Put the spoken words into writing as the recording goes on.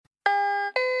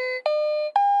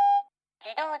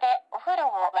動でお風呂を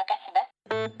沸かします。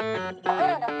お風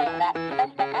呂の線は来ま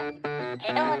したか？自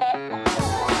動でお風呂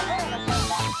を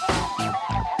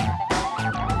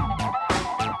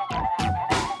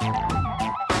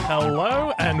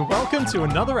Hello and welcome to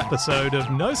another episode of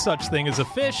No Such Thing as a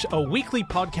Fish, a weekly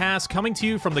podcast coming to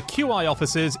you from the QI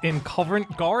offices in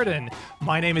Covent Garden.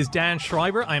 My name is Dan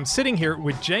Schreiber. I am sitting here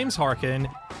with James Harkin,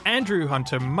 Andrew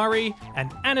Hunter Murray,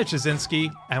 and Anna Jasinski,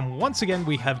 and once again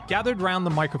we have gathered round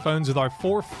the microphones with our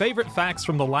 4 favorite facts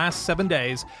from the last 7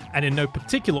 days, and in no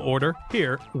particular order,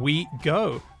 here we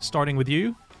go. Starting with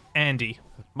you, Andy.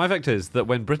 My fact is that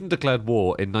when Britain declared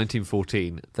war in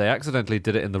 1914, they accidentally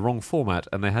did it in the wrong format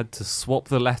and they had to swap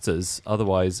the letters,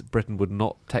 otherwise Britain would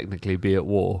not technically be at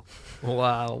war.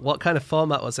 Wow. What kind of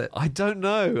format was it? I don't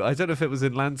know. I don't know if it was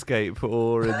in landscape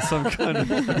or in some kind of...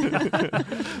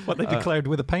 What they declared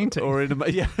with a painting. Or or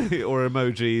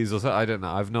emojis or something. I don't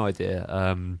know. I have no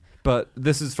idea. But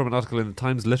this is from an article in the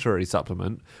Times Literary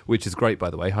Supplement, which is great,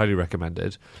 by the way, highly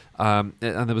recommended. And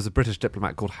there was a British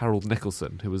diplomat called Harold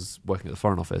Nicholson who was working at the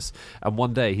Foreign Office. And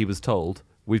one day he was told,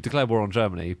 we've declared war on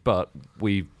Germany, but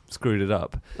we screwed it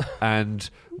up. And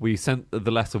we sent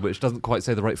the letter, which doesn't quite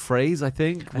say the right phrase, I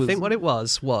think. I think what it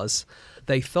was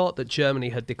they thought that Germany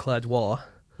had declared war.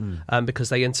 Because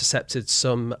they intercepted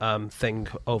some thing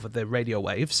over the radio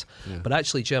waves. Yeah. But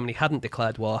actually Germany hadn't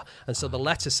declared war, and so the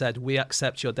letter said, we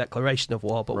accept your declaration of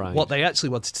war, but what they actually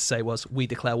wanted to say was, we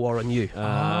declare war on you.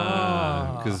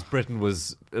 Because Britain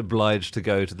was obliged to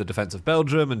go to the defence of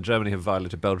Belgium, and Germany have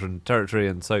violated Belgian territory,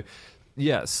 and so...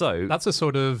 Yeah, so... That's a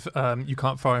sort of, you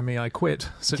can't fire me, I quit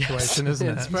situation, isn't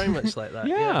it? It's very much like that.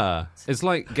 Yeah. It's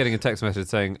like getting a text message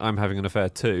saying, I'm having an affair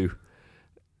too.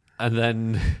 And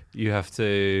then you have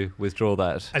to withdraw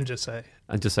that. And just say,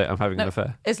 I'm having an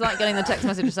affair. It's like getting the text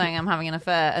message saying, I'm having an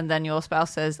affair, and then your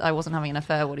spouse says, I wasn't having an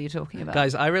affair. What are you talking about?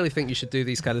 Guys, I really think you should do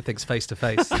these kind of things face to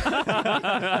face.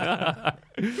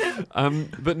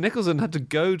 But Nicholson had to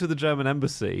go to the German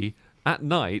embassy at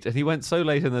night, and he went so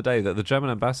late in the day that the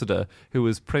German ambassador, who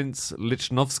was Prince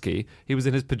Lichnowsky, he was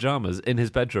in his pyjamas in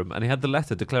his bedroom, and he had the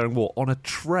letter declaring war on a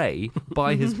tray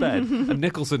by his bed, and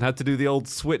Nicholson had to do the old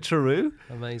switcheroo.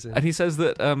 Amazing. And he says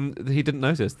that he didn't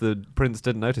notice, the prince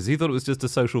didn't notice. He thought it was just a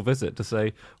social visit to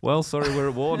say, well, sorry, we're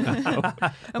at war now.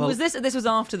 And was this was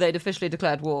after they'd officially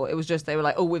declared war? It was just, they were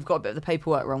like, oh, we've got a bit of the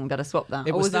paperwork wrong, better swap that.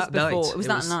 It or was this that night. before? It was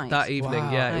that night? That evening,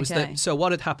 Wow. yeah. It was so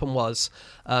what had happened was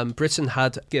Britain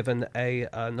had given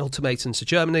an ultimatum to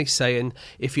Germany saying,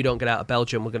 if you don't get out of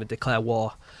Belgium, we're going to declare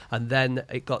war. And then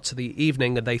it got to the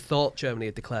evening and they thought Germany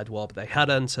had declared war, but they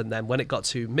hadn't. And then when it got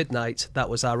to midnight, that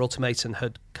was our ultimatum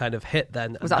had kind of hit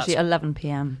then. It was actually 11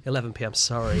 p.m. 11 p.m,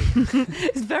 sorry.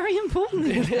 It's very important.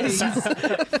 It is.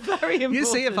 Very important. You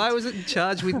see, if I was in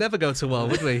charge, we'd never go to war,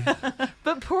 would we?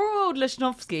 But poor old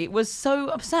Lichnowsky was so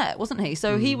upset, wasn't he?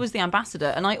 So he was the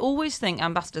ambassador, and I always think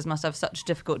ambassadors must have such a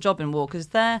difficult job in war because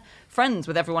they're friends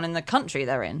with everyone in the country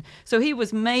they're in. So he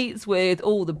was mates with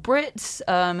all the Brits.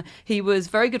 He was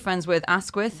very good friends with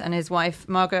Asquith and his wife,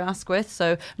 Margot Asquith.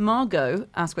 So Margot,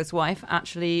 Asquith's wife,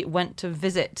 actually went to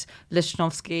visit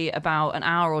Lichnowsky about an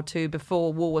hour or two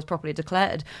before war was properly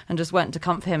declared and just went to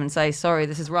comfort him and say, sorry,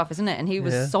 this is rough, isn't it? And he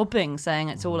was sobbing, saying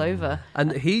it's all over.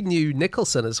 And he knew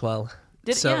Nicholson as well.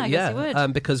 I guess he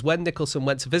would. Because when Nicholson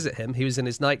went to visit him, he was in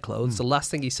his nightclothes. The last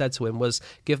thing he said to him was,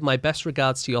 give my best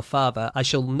regards to your father. I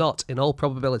shall not, in all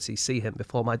probability, see him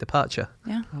before my departure.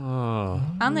 Yeah. Oh.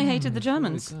 And they hated the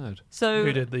Germans. Really sad. So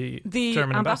who did the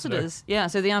German ambassadors? Yeah,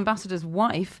 so the ambassador's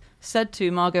wife said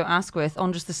to Margot Asquith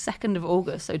on just the 2nd of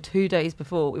August, so 2 days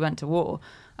before we went to war,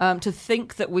 to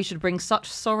think that we should bring such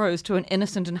sorrows to an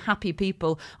innocent and happy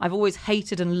people. I've always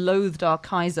hated and loathed our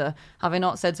Kaiser. Have I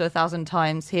not said so 1,000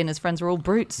 times? He and his friends were all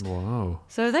brutes. Wow.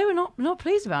 So they were not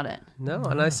pleased about it. No,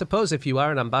 and I suppose if you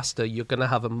are an ambassador, you're going to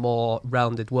have a more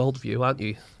rounded worldview, aren't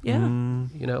you? Yeah.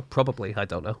 You know, probably. I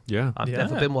don't know. Yeah. I've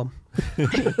never been one.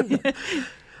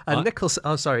 And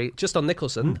Nicholson, just on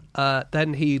Nicholson,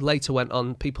 then he later went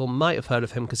on, people might have heard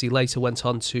of him because he later went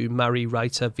on to marry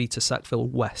writer Vita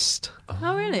Sackville-West.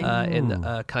 Oh, really? In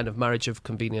a kind of marriage of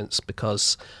convenience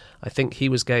because I think he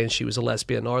was gay and she was a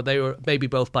lesbian, or they were maybe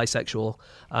both bisexual,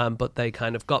 but they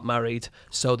kind of got married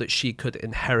so that she could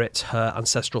inherit her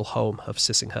ancestral home of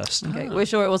Sissinghurst. Okay, we're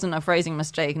sure it wasn't a phrasing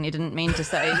mistake and he didn't mean to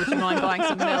say, would you mind buying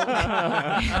some milk?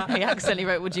 He accidentally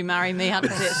wrote, would you marry me? Had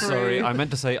to see it through. Sorry, I meant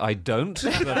to say I don't.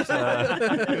 But,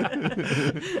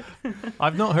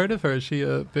 I've not heard of her. Is she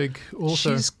a big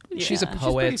author? She's a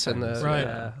poet and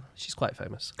right. She's quite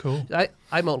famous. Cool.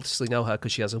 I mostly know her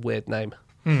because she has a weird name.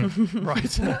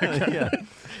 Right. yeah.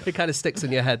 It kind of sticks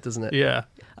in your head, doesn't it? Yeah.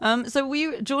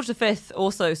 George V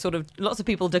also sort of, lots of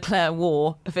people declare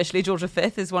war officially. George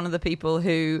V is one of the people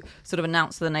who sort of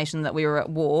announced to the nation that we were at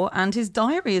war. And his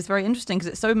diary is very interesting because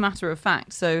it's so matter of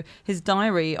fact. So his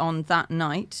diary on that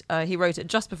night, he wrote it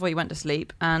just before he went to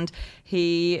sleep. And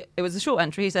it was a short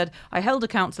entry. He said, "I held a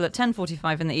council at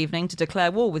 10:45 in the evening to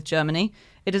declare war with Germany.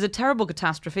 It is a terrible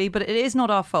catastrophe, but it is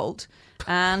not our fault."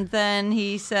 And then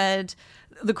he said,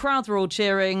 "The crowds were all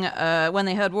cheering. When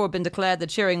they heard war had been declared, the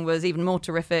cheering was even more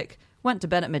terrific. Went to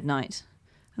bed at midnight."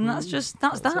 And that's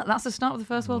that. That's the start of the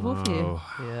First World War for you.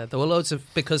 Yeah, there were loads of,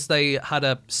 because they had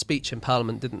a speech in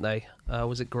Parliament, didn't they?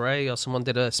 Was it Grey or someone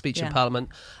did a speech in Parliament,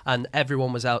 and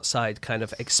everyone was outside kind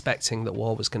of expecting that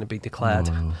war was going to be declared.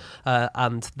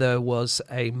 And there was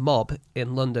a mob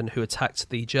in London who attacked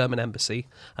the German embassy,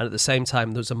 and at the same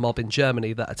time there was a mob in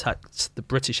Germany that attacked the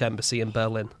British embassy in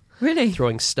Berlin. Really?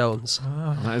 Throwing stones.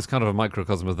 That is kind of a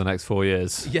microcosm of the next 4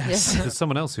 years. Yes. There's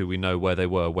someone else who we know where they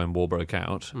were when war broke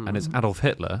out, and it's Adolf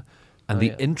Hitler. And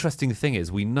interesting thing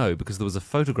is, we know because there was a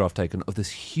photograph taken of this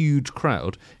huge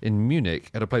crowd in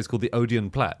Munich at a place called the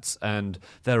Odeonplatz, and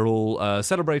they're all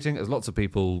celebrating, as lots of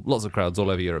people, lots of crowds all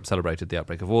over Europe celebrated the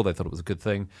outbreak of war. They thought it was a good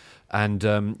thing.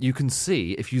 And you can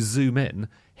see, if you zoom in,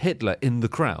 Hitler in the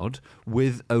crowd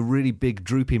with a really big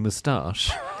droopy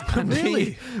moustache.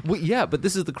 Really? Yeah, but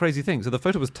this is the crazy thing. So the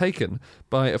photo was taken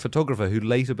by a photographer who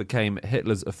later became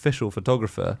Hitler's official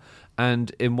photographer,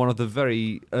 and in one of the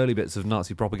very early bits of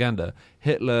Nazi propaganda,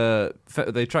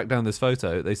 they tracked down this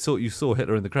photo. You saw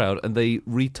Hitler in the crowd, and they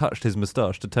retouched his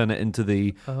moustache to turn it into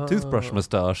the toothbrush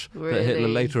moustache that Hitler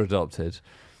Really? later adopted.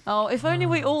 Oh, if only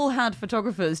we all had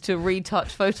photographers to retouch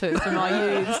photos from our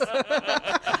youths.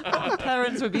 Our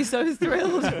parents would be so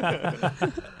thrilled.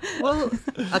 Well,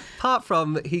 apart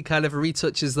from he kind of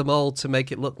retouches them all to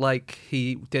make it look like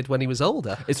he did when he was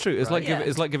older. It's true. It's like Yeah.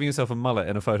 it's like giving yourself a mullet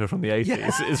in a photo from the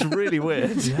 80s. It's really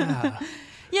weird. Yeah.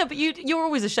 Yeah, but you're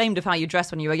always ashamed of how you dress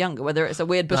when you were younger, whether it's a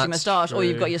weird bushy That's moustache or true.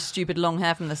 you've got your stupid long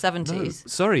hair from the 70s.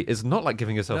 Sorry, it's not like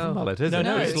giving yourself a mullet, is it?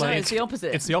 No, it's the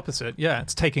opposite. It's the opposite. Yeah,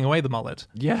 it's taking away the mullet.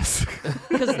 Yes.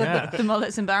 Because the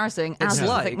mullet's embarrassing, as is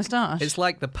the thick moustache. It's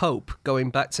like the Pope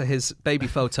going back to his baby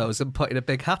photos and putting a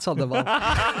big hat on them all.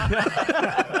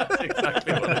 That's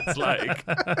exactly what it's like.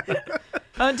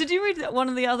 Did you read that one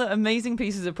of the other amazing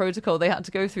pieces of protocol they had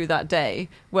to go through that day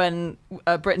when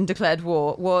Britain declared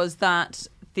war was that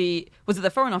the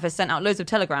Foreign Office sent out loads of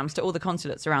telegrams to all the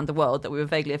consulates around the world that we were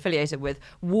vaguely affiliated with,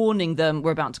 warning them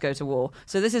we're about to go to war.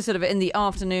 So this is sort of in the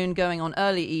afternoon, going on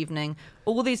early evening.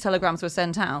 All these telegrams were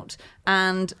sent out,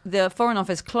 and the Foreign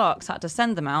Office clerks had to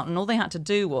send them out, and all they had to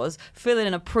do was fill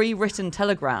in a pre-written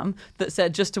telegram that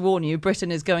said, "Just to warn you,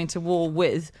 Britain is going to war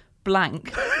with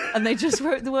blank," and they just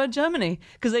wrote the word Germany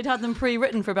because they'd had them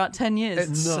pre-written for about 10 years.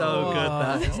 It's so good,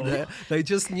 that, isn't it? They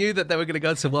just knew that they were going to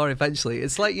go to war eventually.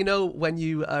 It's like, you know, when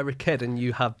you are a kid and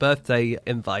you have birthday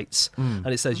invites and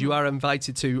it says you are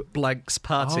invited to blank's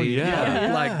party. Oh,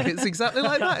 yeah. Blank. It's exactly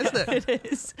like that, isn't it? It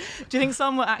is. Do you think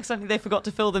some were accidentally, they forgot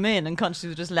to fill them in and countries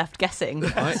were just left guessing?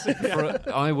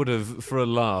 I would have, for a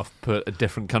laugh, put a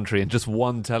different country in just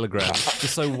one telegram,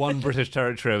 just so one British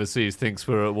territory overseas thinks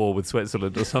we're at war with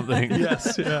Switzerland or something.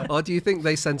 Yes, yeah. Or do you think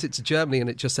they sent it to Germany and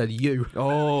it just said you?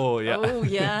 Oh, yeah. Oh,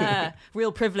 yeah.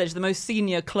 Real privilege. The most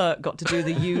senior clerk got to do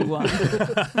the you one.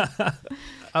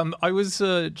 I was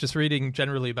just reading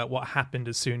generally about what happened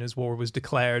as soon as war was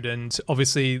declared, and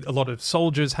obviously a lot of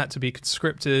soldiers had to be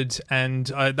conscripted, and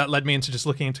that led me into just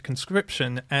looking into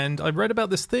conscription, and I read about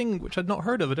this thing which I'd not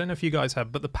heard of. I don't know if you guys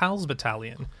have, but the PALS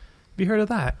Battalion. Have you heard of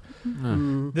that?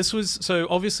 No. This was, so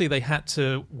obviously they had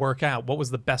to work out what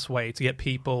was the best way to get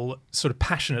people sort of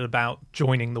passionate about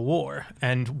joining the war,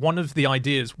 and one of the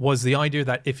ideas was the idea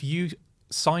that if you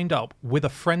signed up with a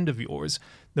friend of yours,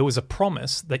 there was a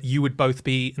promise that you would both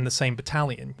be in the same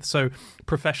battalion. So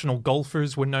professional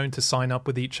golfers were known to sign up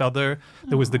with each other.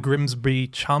 There was the Grimsby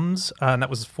Chums, and that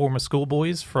was former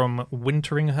schoolboys from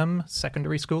Winteringham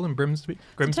Secondary School in Grimsby.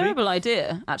 It's a terrible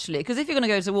idea, actually, because if you're going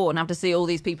to go to war and have to see all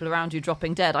these people around you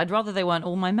dropping dead, I'd rather they weren't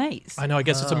all my mates. I know, I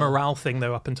guess it's a morale thing,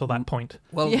 though, up until that point.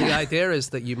 Well, Yeah. the idea is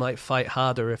that you might fight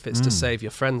harder if it's to save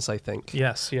your friends, I think.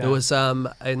 Yes, yeah. There was,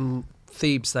 in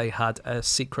Thebes, they had a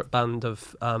secret band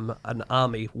of an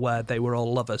army where they were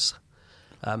all lovers.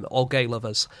 All gay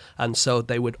lovers, and so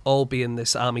they would all be in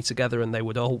this army together, and they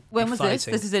would all When be was fighting. this?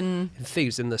 This is in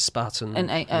Thebes, in the Spartan.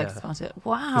 Sparta.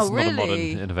 Wow, This is really? not a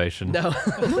modern innovation.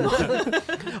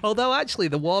 No. Although actually,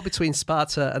 the war between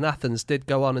Sparta and Athens did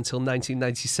go on until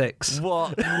 1996.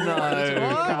 What?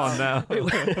 No. Come on now.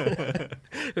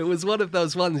 It was one of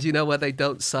those ones, where they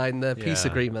don't sign the peace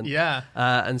agreement. Yeah.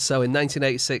 And so in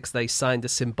 1986, they signed a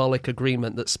symbolic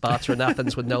agreement that Sparta and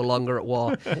Athens were no longer at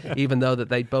war, even though that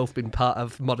they'd both been part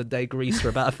of modern-day Greece for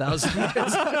about 1,000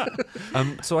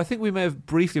 years. So I think we may have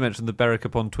briefly mentioned the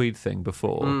Berwick-upon-Tweed thing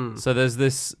before. So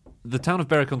there's the town of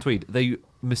Berwick-on-Tweed, they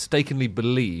mistakenly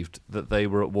believed that they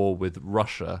were at war with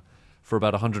Russia for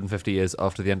about 150 years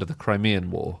after the end of the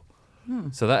Crimean War.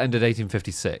 So that ended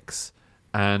 1856.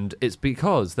 And it's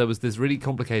because there was this really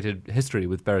complicated history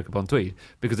with Berwick-upon-Tweed,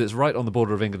 because it's right on the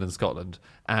border of England and Scotland,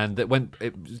 and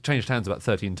it changed hands about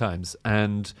 13 times.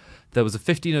 And there was a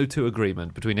 1502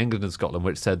 agreement between England and Scotland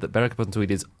which said that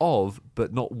Berwick-upon-Tweed is of,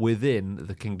 but not within,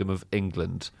 the Kingdom of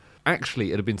England.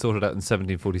 Actually, it had been sorted out in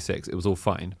 1746. It was all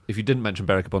fine. If you didn't mention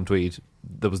Berwick-upon-Tweed,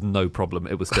 there was no problem.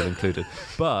 It was still included.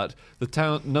 But the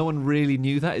town, no one really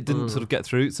knew that. It didn't sort of get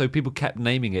through. So people kept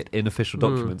naming it in official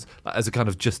documents as a kind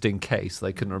of just in case.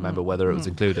 They couldn't remember whether it was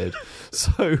included.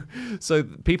 So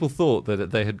people thought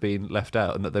that they had been left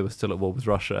out and that they were still at war with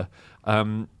Russia.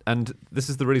 And this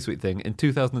is the really sweet thing. In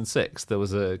 2006, there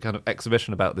was a kind of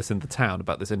exhibition about this in the town,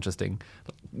 about this interesting,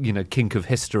 kink of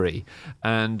history.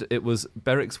 And it was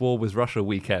Berwick's War with Russia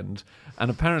weekend.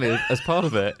 And apparently, as part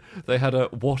of it, they had a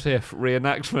what-if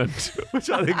reenactment, which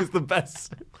I think is the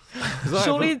best.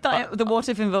 Surely the what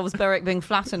if involves Berwick being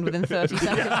flattened within 30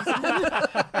 seconds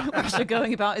and Russia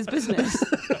going about his business.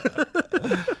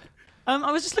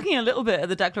 I was just looking a little bit at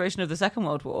the declaration of the Second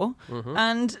World War,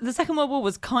 and the Second World War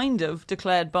was kind of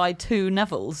declared by two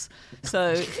Nevilles.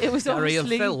 So it was Gary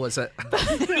obviously... and Phil, was it?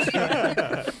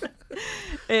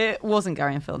 It wasn't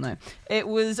Gary and Phil, no. It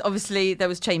was, obviously, there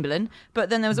was Chamberlain, but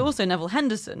then there was also Neville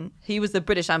Henderson. He was the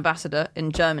British ambassador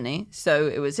in Germany, so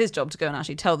it was his job to go and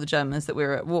actually tell the Germans that we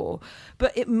were at war.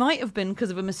 But it might have been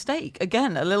because of a mistake.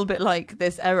 Again, a little bit like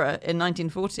this error in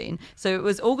 1914. So it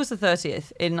was August the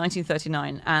 30th in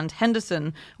 1939, and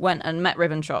Henderson went and met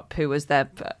Ribbentrop, who was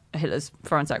Hitler's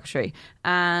foreign secretary,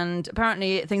 and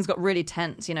apparently things got really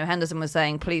tense. Henderson was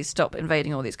saying, please stop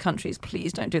invading all these countries,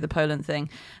 please don't do the Poland thing,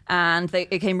 and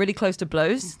it came really close to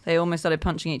blows. They almost started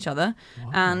punching each other.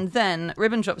 And then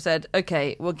Ribbentrop said,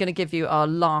 okay, we're going to give you our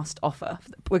last offer.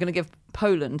 We're going to give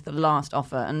Poland the last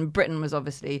offer, and Britain was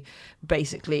obviously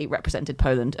basically represented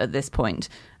Poland at this point.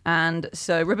 And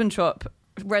so Ribbentrop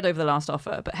read over the last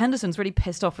offer, but Henderson's really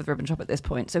pissed off with Ribbentrop at this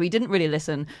point, so he didn't really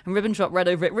listen, and Ribbentrop read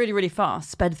over it really, really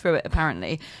fast, sped through it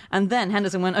apparently, and then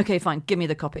Henderson went, okay, fine, give me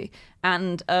the copy.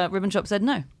 And Ribbentrop said,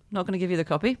 no, not going to give you the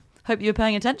copy, hope you were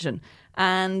paying attention.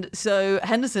 And so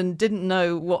Henderson didn't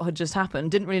know what had just happened,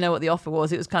 didn't really know what the offer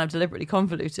was, it was kind of deliberately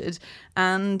convoluted,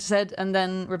 and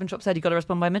then Ribbentrop said, you got to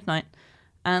respond by midnight.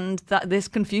 And this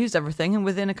confused everything, and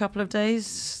within a couple of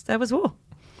days there was war.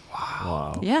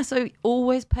 Wow. Yeah, so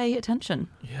always pay attention.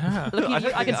 Yeah. Look at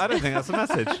you, I don't think that's a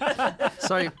message.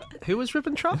 Sorry, who was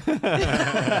Ribbentrop?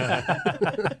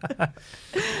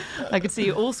 I could see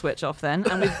you all switch off then,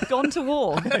 and we've gone to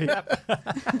war.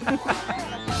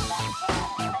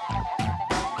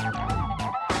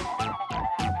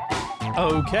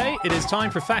 Okay, it is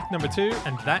time for fact number 2,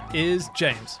 and that is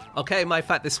James. Okay, my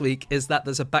fact this week is that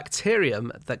there's a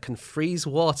bacterium that can freeze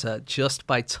water just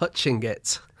by touching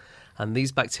it. And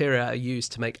these bacteria are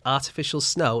used to make artificial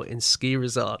snow in ski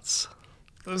resorts.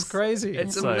 That's crazy.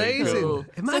 It's So amazing. cool.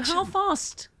 Imagine. So how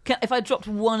fast, if I dropped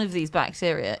one of these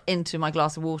bacteria into my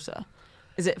glass of water,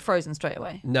 is it frozen straight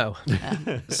away? No.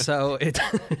 So it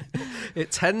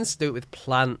tends to do it with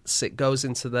plants. It goes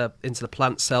into the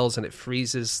plant cells and it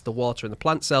freezes the water in the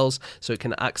plant cells so it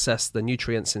can access the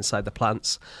nutrients inside the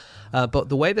plants. But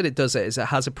the way that it does it is it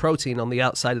has a protein on the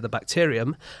outside of the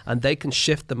bacterium, and they can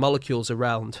shift the molecules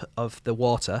around of the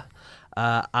water.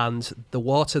 And the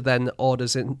water then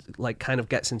orders in, kind of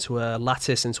gets into a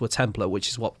lattice, into a template, which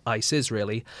is what ice is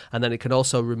really. And then it can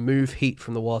also remove heat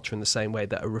from the water in the same way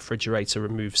that a refrigerator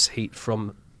removes heat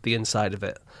from the inside of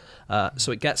it.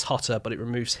 So it gets hotter, but it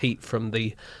removes heat from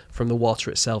the water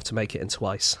itself to make it into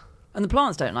ice. And the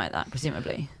plants don't like that,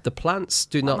 presumably. The plants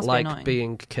do That not must be like annoying.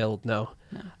 being killed, no.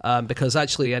 Because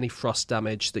actually any frost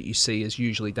damage that you see is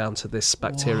usually down to this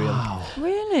bacterium. Wow.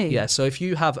 Really? Yeah, so if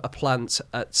you have a plant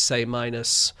at, say,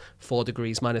 -4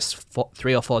 degrees,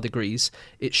 -3 or 4 degrees,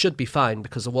 it should be fine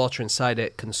because the water inside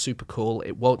it can super cool.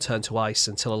 It won't turn to ice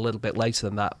until a little bit later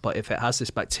than that. But if it has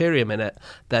this bacterium in it,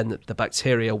 then the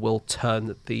bacteria will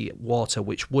turn the water,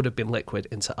 which would have been liquid,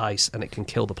 into ice, and it can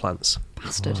kill the plants.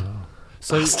 Bastard. Wow.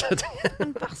 So Bastard.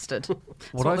 That's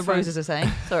what I the find- roses are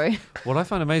saying. Sorry. what I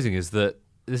find amazing is that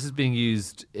this is being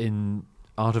used in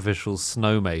artificial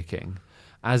snowmaking,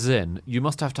 as in you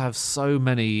must have to have so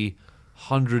many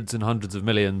hundreds and hundreds of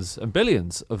millions and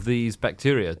billions of these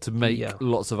bacteria to make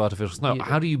lots of artificial snow. Yeah.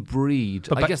 How do you breed?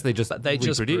 I guess they just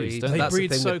reproduce. breed. Don't they? That's breed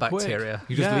the thing so with quick. bacteria.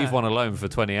 You just Yeah. leave one alone for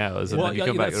 20 hours and then you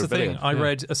come back, that's you're a the thing. billion. I Yeah.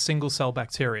 read a single cell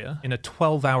bacteria in a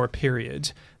 12-hour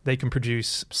period, they can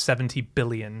produce 70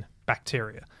 billion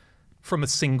bacteria from a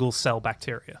single cell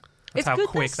bacteria. That's It's how good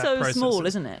quick they're that so process small,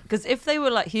 is. isn't it? Because if they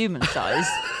were like human size,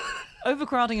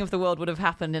 overcrowding of the world would have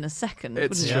happened in a second.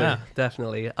 It's wouldn't true, Yeah.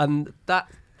 definitely. And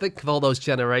think of all those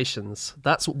generations.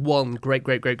 That's one great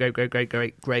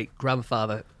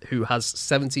grandfather who has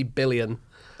 70 billion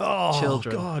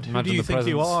children. God, who Imagine do you the think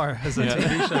you presence. are as a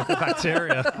TV show for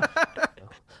bacteria?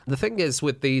 The thing is,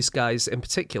 with these guys in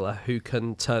particular who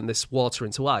can turn this water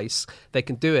into ice, they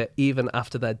can do it even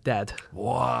after they're dead.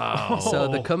 Wow. So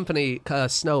Oh. the company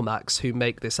Snowmax, who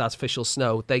make this artificial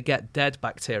snow, they get dead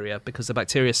bacteria because the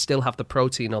bacteria still have the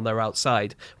protein on their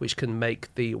outside, which can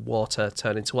make the water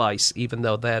turn into ice, even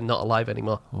though they're not alive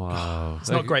anymore. Wow. It's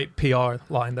not a great PR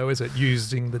line, though, is it?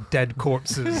 Using the dead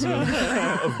corpses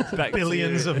of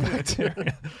billions of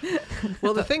bacteria.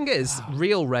 Well, the thing is,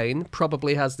 real rain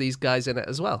probably has these guys in it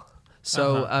as well.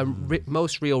 So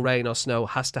most real rain or snow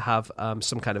has to have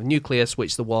some kind of nucleus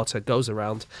which the water goes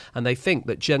around, and they think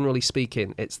that generally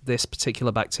speaking it's this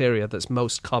particular bacteria that's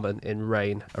most common in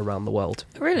rain around the world.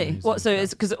 Really? What? So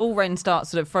it's because all rain starts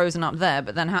sort of frozen up there,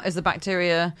 but then how is the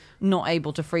bacteria not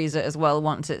able to freeze it as well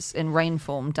once it's in rain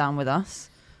form down with us?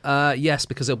 Yes,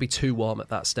 because it'll be too warm at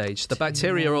that stage. The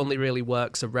bacteria only really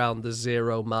works around the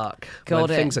 0 mark Got when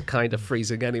it. things are kind of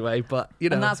freezing anyway, but you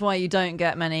know. And that's why you don't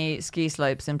get many ski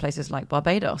slopes in places like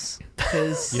Barbados,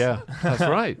 because Yeah, that's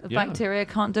right. the Yeah. bacteria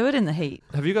can't do it in the heat.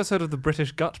 Have you guys heard of the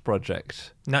British Gut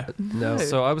Project? No. No.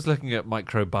 So I was looking at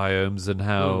microbiomes and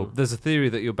how there's a theory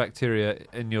that your bacteria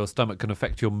in your stomach can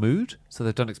affect your mood. So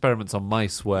they've done experiments on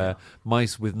mice where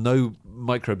mice with no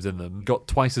microbes in them got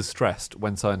twice as stressed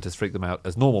when scientists freaked them out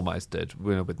as normal mice did,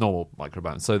 with normal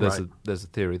microbiomes. So there's a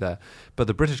theory there. But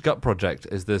the British Gut Project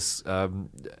is this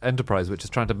enterprise which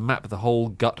is trying to map the whole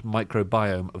gut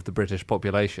microbiome of the British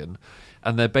population,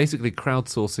 and they're basically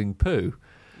crowdsourcing poo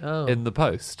in the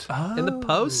post. In the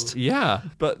post? Yeah,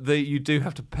 but you do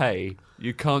have to pay.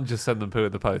 You can't just send them poo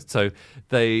in the post. So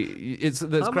there's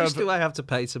How much do I have to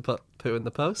pay to put poo in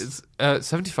the post? It's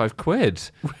 75 quid.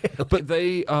 But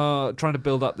they are trying to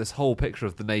build up this whole picture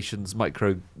of the nation's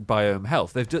microbiome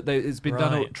health. It's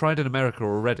been tried in America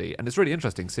already, and it's really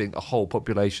interesting seeing a whole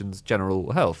population's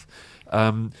general health.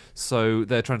 So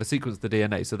they're trying to sequence the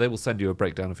DNA, so they will send you a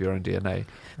breakdown of your own DNA.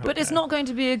 But it's not going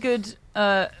to be a good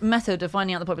method of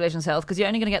finding out the population's health, because you're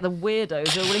only going to get the weirdos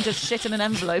who are willing to shit in an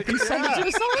envelope and send it to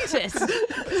a scientist.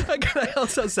 Can I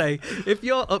also say, if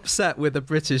you're upset with the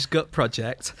British Gut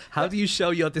Project, how do you show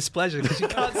your displeasure? Because you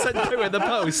can't send poo in the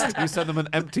post. You send them an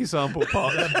empty sample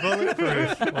pot.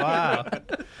 Bulletproof. Wow.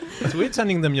 It's weird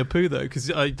sending them your poo, though,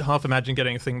 because I half imagine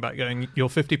getting a thing back going, you're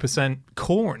 50%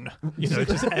 corn. You know,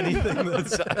 just anything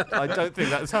that's... I don't think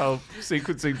that's how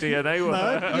sequencing DNA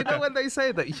works. You know when they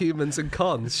say that humans and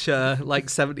cons share like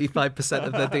 75%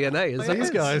 of their DNA? Is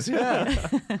These guys, yeah.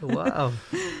 Wow.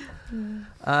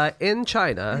 In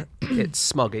China,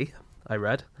 it's smoggy, I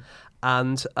read,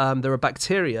 and there are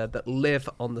bacteria that live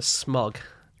on the smog.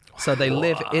 So they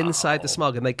live inside the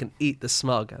smog and they can eat the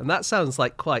smog. And that sounds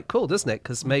like quite cool, doesn't it?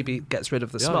 Because maybe it gets rid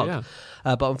of the smog.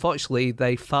 yeah. But unfortunately,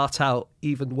 they fart out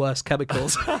even worse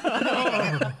chemicals.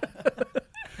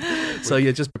 So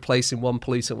you're just replacing one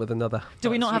pollutant with another.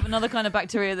 Do we not have another kind of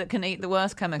bacteria that can eat the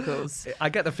worst chemicals? I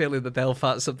get the feeling that they'll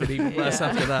fart something even worse Yeah.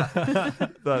 after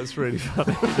that. That's really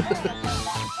funny.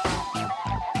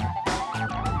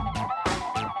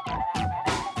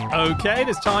 Okay, it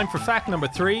is time for fact number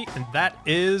 3, and that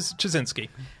is Chazinski.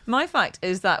 My fact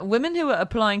is that women who were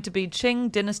applying to be Qing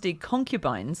dynasty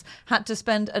concubines had to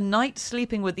spend a night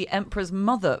sleeping with the emperor's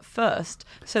mother first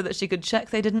so that she could check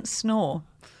they didn't snore.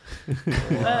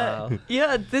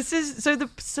 Yeah, this is so the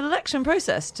selection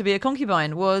process to be a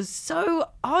concubine was so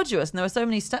arduous and there were so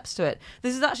many steps to it.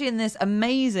 This is actually in this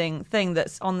amazing thing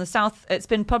that's on the South. It's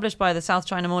been published by the South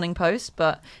China Morning Post,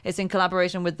 but it's in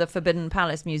collaboration with the Forbidden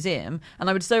Palace Museum, and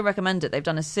I would so recommend it. They've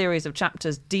done a series of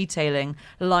chapters detailing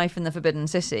life in the Forbidden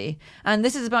City, and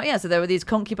this is about so there were these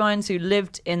concubines who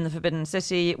lived in the Forbidden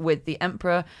City with the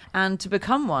emperor, and to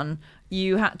become one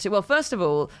you had to, first of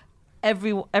all,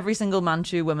 every single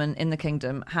Manchu woman in the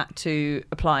kingdom had to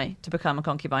apply to become a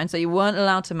concubine. So you weren't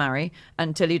allowed to marry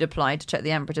until you'd applied to check the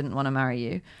emperor didn't want to marry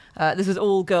you. This was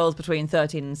all girls between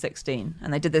 13 and 16.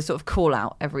 And they did this sort of call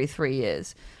out every 3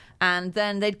 years. And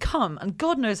then they'd come, and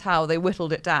God knows how they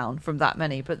whittled it down from that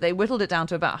many, but they whittled it down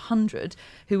to about 100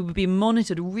 who would be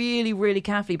monitored really, really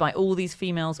carefully by all these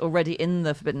females already in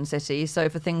the Forbidden City. So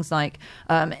for things like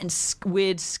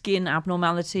weird skin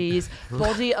abnormalities,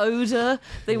 body odour,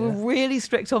 they were really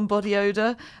strict on body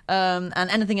odour, and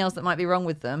anything else that might be wrong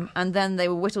with them. And then they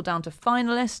were whittled down to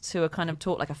finalists who are kind of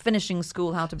taught like a finishing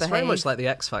school how to It's behave. very much like the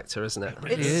X Factor, isn't it?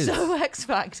 It's so X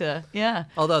Factor, yeah.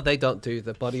 Although they don't do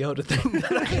the body odor thing.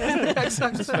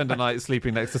 Spend a night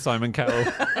sleeping next to Simon Cowell.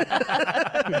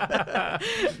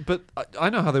 But I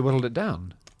know how they whittled it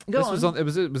down. Go Was on. it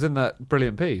was in that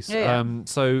brilliant piece. Yeah.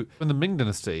 So in the Ming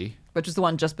Dynasty, Which was the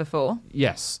one just before.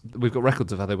 yes, we've got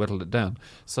records of how they whittled it down.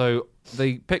 So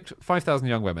they picked 5,000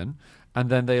 young women, and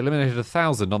then they eliminated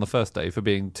 1,000 on the first day for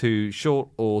being too short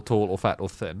or tall or fat or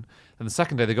thin. And the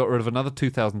second day they got rid of another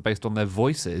 2,000 based on their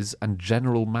voices and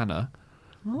general manner.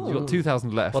 So you've got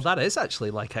 2,000 left. Well, that is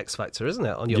actually like X Factor, isn't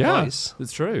it? On your yeah, voice.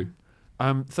 it's true.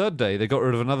 Third day they got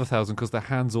rid of another 1,000 because their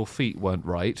hands or feet weren't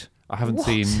right. I haven't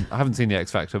seen the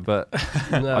X Factor, but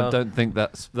No. I don't think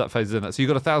that phases in that. So you've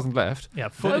got 1,000 left. Yeah,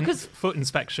 Oh, 'cause- foot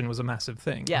inspection was a massive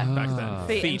thing Yeah. back then.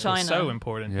 Feet in were China. so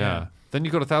important. Yeah. Then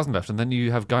you've got 1,000 left, and then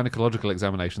you have gynecological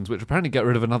examinations, which apparently get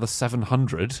rid of another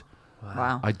 700.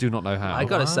 Wow. I do not know how. I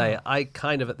gotta say, I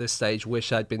kind of at this stage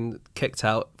wish I'd been kicked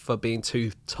out for being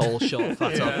too tall, short,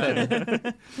 fat, or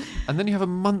thin. And then you have a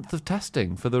month of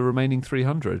testing for the remaining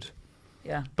 300.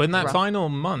 Yeah. But in that Rough. final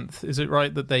month, is it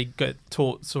right that they get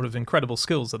taught sort of incredible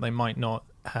skills that they might not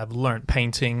have learnt?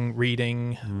 Painting,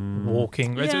 reading,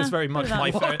 walking. Yeah, it's very much bit of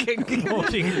my that.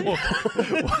 walking.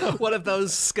 One of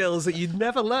those skills that you'd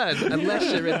never learn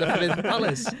unless you're in the Forbidden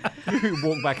Palace. You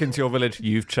walk back into your village,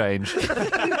 you've changed.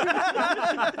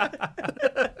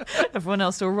 Everyone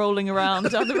else still rolling around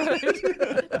down the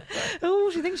road. Oh,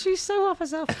 she thinks she's so off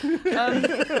herself. There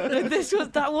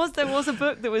was a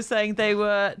book that was saying they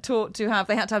had to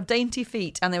have dainty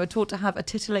feet, and they were taught to have a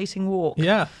titillating walk.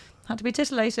 Yeah. Had to be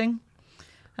titillating.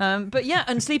 But yeah,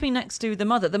 and sleeping next to the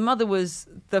mother. The mother was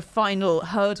the final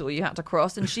hurdle you had to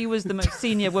cross, and she was the most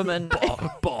senior woman.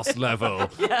 Boss level.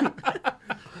 Yeah.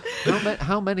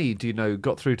 How many do you know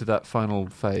got through to that final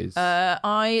phase?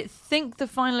 I think the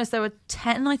finalists, there were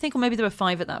 10, I think, or maybe there were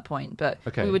 5 at that point, but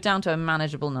Okay. we were down to a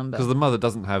manageable number. Because the mother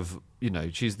doesn't have,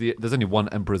 there's only one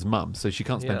emperor's mum, so she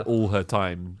can't spend Yeah. all her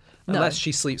time. No. Unless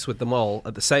she sleeps with them all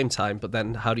at the same time, but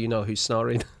then how do you know who's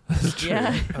snoring?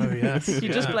 Yeah. Oh, yes. You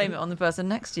just blame it on the person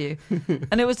next to you.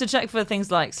 And it was to check for things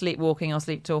like sleepwalking or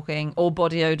sleep talking or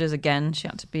body odours again. She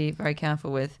had to be very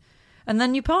careful with. And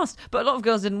then you passed. But a lot of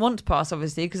girls didn't want to pass,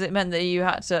 obviously, because it meant that you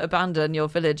had to abandon your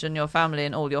village and your family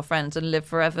and all your friends and live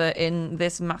forever in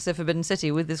this massive forbidden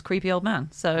city with this creepy old man.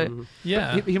 So,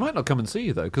 Yeah. He might not come and see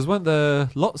you, though, because weren't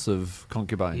there lots of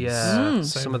concubines? Yeah, Same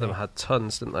some of them here. had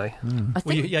tons, didn't they? I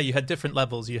Well, think you had different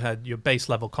levels. You had your base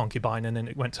level concubine, and then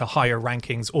it went to higher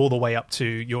rankings all the way up to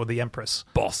you're the empress.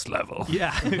 Boss level.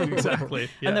 Yeah, exactly.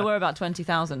 Yeah. and there were about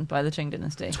 20,000 by the Qing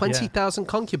dynasty. 20,000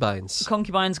 concubines.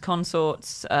 Concubines,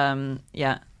 consorts,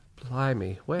 yeah.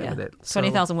 Blimey, wait Yeah. a minute. So,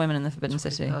 20,000 women in the Forbidden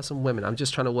City. 20,000 women. I'm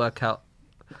just trying to work out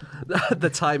the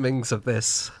timings of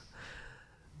this.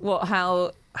 What,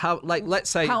 how Let's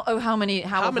say, how many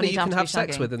how many you have can to have be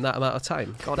sex shagging? with in that amount of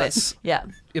time? Got That's, it. Yeah.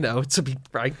 to be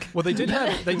frank. Well, they did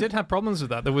have problems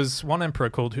with that. There was one emperor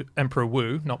called Emperor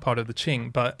Wu, not part of the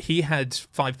Qing, but he had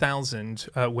 5,000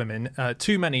 women,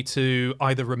 too many to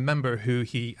either remember who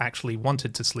he actually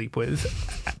wanted to sleep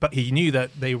with, but he knew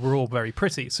that they were all very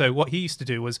pretty. So what he used to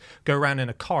do was go around in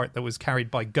a cart that was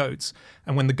carried by goats,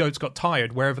 and when the goats got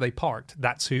tired, wherever they parked,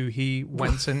 that's who he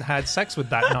went and had sex with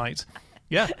that night.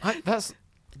 Yeah.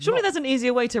 Surely there's an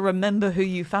easier way to remember who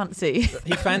you fancy.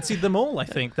 He fancied them all, I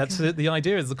think. That's the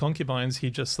idea is the concubines, he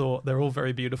just thought they're all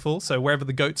very beautiful. So wherever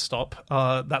the goats stop,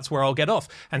 that's where I'll get off.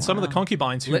 And some of the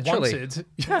concubines who Literally. wanted...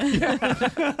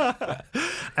 Yeah.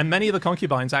 And many of the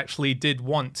concubines actually did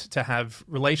want to have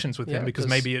relations with him because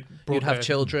maybe it brought you'd have her-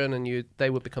 children and they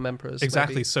would become emperors.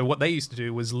 Exactly. maybe. So what they used to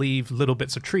do was leave little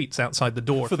bits of treats outside the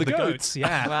door for the goats.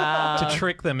 Yeah. Wow. To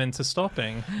trick them into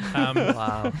stopping.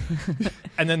 Wow.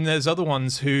 And then there's other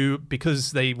ones who,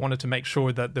 because they wanted to make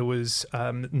sure that there was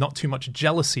not too much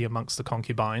jealousy amongst the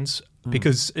concubines,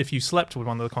 because if you slept with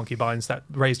one of the concubines, that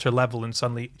raised her level, and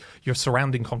suddenly your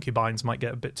surrounding concubines might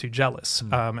get a bit too jealous,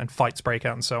 and fights break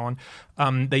out and so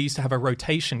on. They used to have a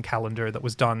rotation calendar that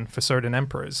was done for certain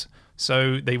emperors.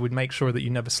 So they would make sure that you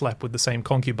never slept with the same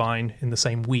concubine in the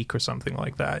same week or something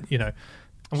like that,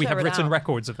 And we Share have it written out.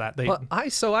 records of that. Well,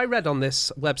 I read on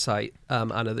this website,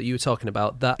 Anna, that you were talking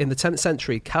about, that in the 10th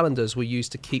century, calendars were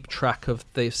used to keep track of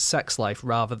the sex life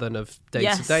rather than of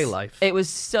day-to-day life. It was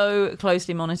so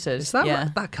closely monitored. Is that yeah.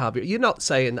 right? That can't be. You're not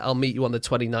saying I'll meet you on the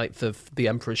 29th of the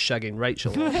Emperor's shagging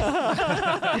Rachel.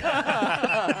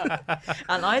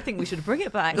 And I think we should bring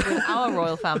it back with our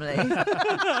royal family.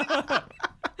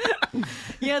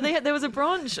 Yeah, there was a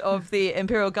branch of the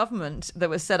imperial government that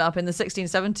was set up in the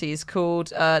 1670s called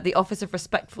the Office of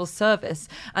Respectful Service,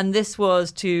 and this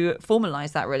was to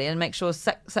formalise that really and make sure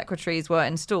secretaries were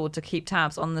installed to keep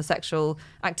tabs on the sexual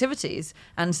activities.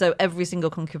 And so every single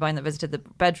concubine that visited the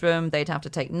bedroom, they'd have to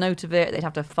take note of it. They'd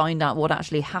have to find out what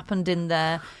actually happened in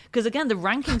there, because again, the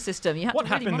ranking system, you had What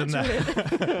to really happened in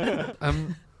monitor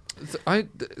it. I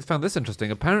found this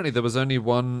interesting. Apparently, there was only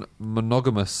one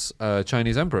monogamous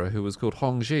Chinese emperor who was called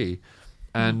Hongzhi,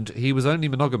 and he was only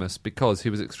monogamous because he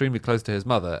was extremely close to his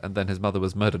mother, and then his mother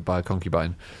was murdered by a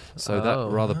concubine. So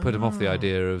that rather put him off the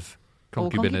idea of All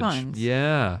concubinage. concubines?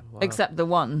 Yeah, Except the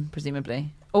one,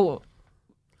 presumably. Or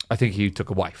I think he took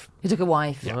a wife. he took a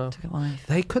wife. Wow. Took a wife.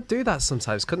 They could do that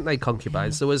sometimes, couldn't they,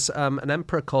 concubines? There was an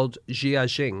emperor called Jia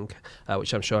Jing,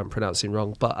 which I'm sure I'm pronouncing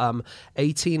wrong, but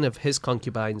 18 of his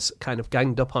concubines kind of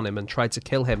ganged up on him and tried to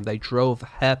kill him. They drove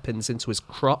hairpins into his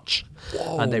crotch,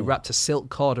 and they wrapped a silk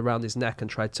cord around his neck and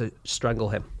tried to strangle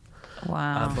him.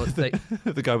 Wow. But they,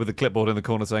 The guy with the clipboard in the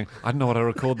corner saying, "I don't know what I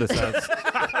record this as."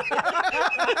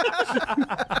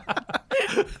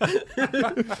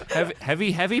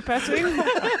 heavy petting.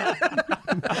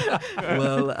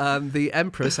 well, the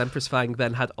Empress Fang,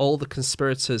 then had all the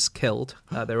conspirators killed.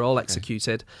 They were all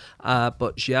executed.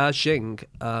 But Jia Jing,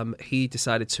 he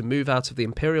decided to move out of the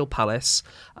imperial palace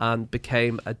and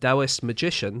became a Taoist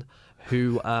magician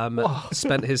who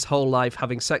spent his whole life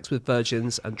having sex with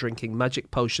virgins and drinking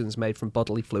magic potions made from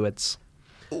bodily fluids.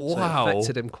 So Wow. it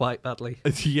affected him quite badly.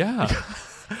 Yeah.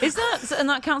 Is that, and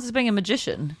that counts as being a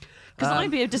magician? Because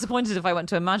I'd be disappointed if I went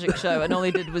to a magic show and all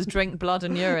he did was drink blood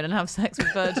and urine and have sex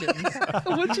with virgins.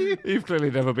 Would you? You've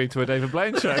clearly never been to a David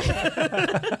Blaine show.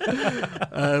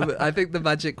 I think the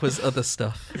magic was other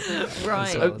stuff.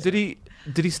 Right. So- Did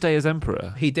he stay as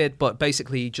emperor? He did, but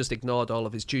basically he just ignored all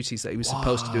of his duties that he was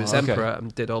supposed to do as Okay. emperor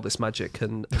and did all this magic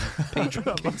and pee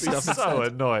drinking It's stuff. so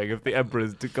annoying if the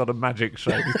emperor's got a magic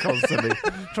show. He's constantly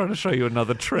trying to show you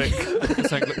another trick.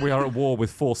 Saying, "Look, we are at war with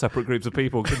 4 separate groups of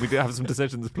people. Can we have some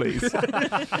decisions, please?"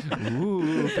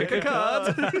 Ooh, pick a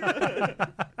card.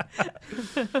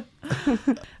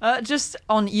 Just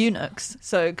on eunuchs,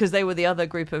 so because they were the other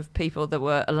group of people that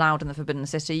were allowed in the Forbidden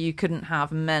City, you couldn't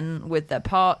have men with their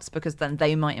parts because then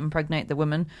they might impregnate the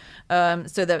women.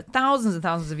 So there are thousands and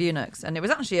thousands of eunuchs, and it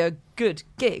was actually a good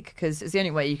gig because it's the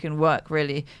only way you can work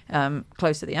really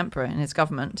close to the emperor and his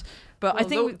government. But I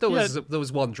think there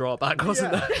was one drawback,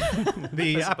 wasn't there?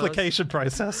 The application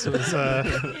process was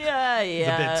yeah.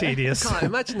 a bit tedious. God,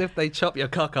 imagine if they chop your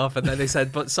cock off and then they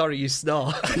said, "But sorry, you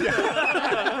snore."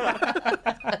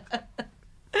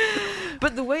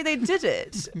 But the way they did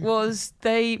it was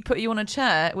they put you on a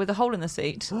chair with a hole in the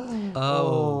seat,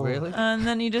 Oh, really? and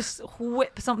then you just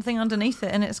whip something underneath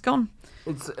it, and it's gone.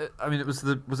 It's. I mean, was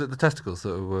it the testicles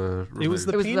that were? It was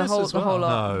the It was penis the whole, as well. the whole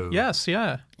lot. No. Yes,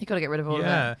 yeah. You got to get rid of all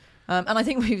Yeah. of that. And I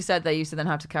think we've said they used to then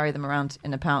have to carry them around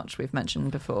in a pouch. We've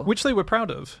mentioned before. Which they were proud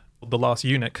of. The last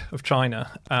eunuch of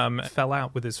China fell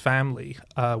out with his family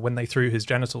when they threw his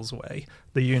genitals away.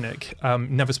 The eunuch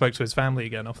never spoke to his family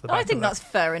again off the back I of think that. that's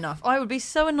fair enough. I would be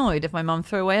so annoyed if my mum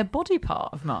threw away a body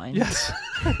part of mine. Yes.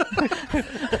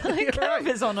 I don't care if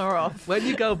it's on or off. When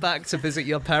you go back to visit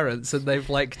your parents and they've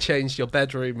like changed your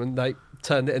bedroom and like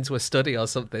turned it into a study or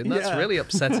something, that's Yeah. really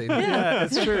upsetting. Yeah,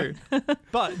 it's true.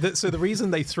 But so the reason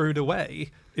they threw it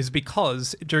away is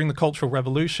because during the Cultural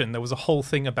Revolution, there was a whole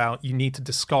thing about you need to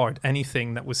discard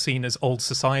anything that was seen as old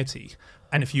society.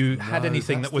 And if you had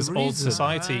anything that's that was the old reason.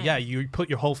 society, yeah, you put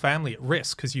your whole family at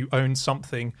risk because you owned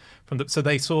something from the. So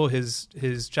they saw his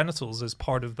genitals as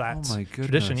part of that Oh my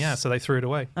tradition. goodness. Yeah, so they threw it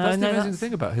away. That's the no, amazing that's-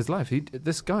 thing about his life.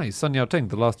 This guy, Sun Yat-ting,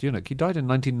 the last eunuch, he died in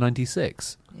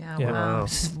 1996. Yeah, Yeah. wow.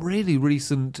 This is really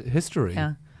recent history.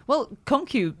 Yeah. Well,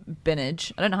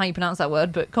 concubinage, I don't know how you pronounce that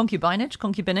word, but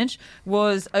concubinage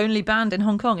was only banned in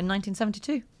Hong Kong in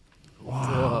 1972.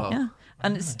 Wow. Yeah.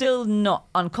 And it's still not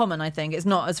uncommon, I think. It's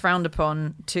not as frowned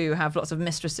upon to have lots of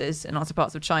mistresses in lots of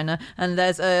parts of China. And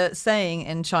there's a saying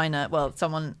in China, well,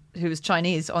 someone who's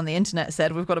Chinese on the internet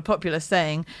said, we've got a popular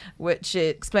saying which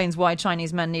explains why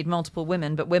Chinese men need multiple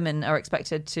women, but women are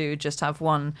expected to just have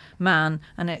one man.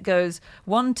 And it goes,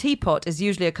 1 teapot is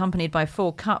usually accompanied by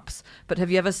 4 cups, but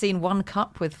have you ever seen 1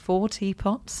 cup with 4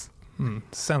 teapots?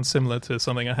 Sounds similar to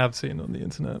something I have seen on the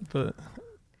internet, but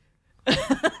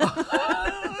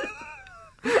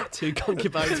 2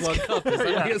 concubines, 1 cock. Is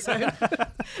that what you're saying?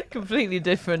 Completely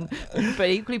different, but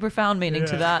equally profound meaning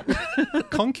to that.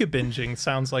 Concubinging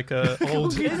sounds like a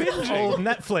old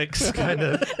Netflix kind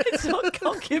of. It's not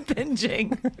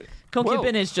concubinging.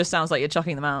 Concubinage just sounds like you're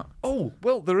chucking them out. Oh,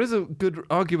 well, there is a good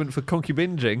argument for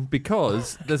concubinging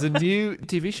because there's a new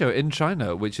TV show in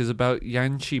China which is about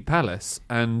Yanqi Palace,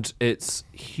 and it's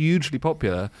hugely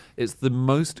popular. It's the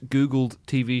most Googled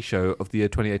TV show of the year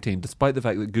 2018, despite the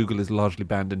fact that Google is largely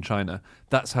banned in China.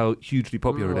 That's how hugely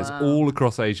popular it is, Wow. all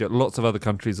across Asia, lots of other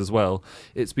countries as well.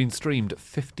 It's been streamed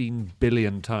 15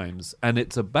 billion times, and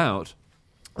it's about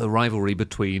the rivalry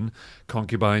between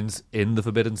concubines in the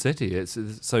Forbidden City.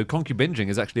 So concubinging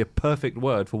is actually a perfect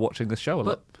word for watching this show a lot.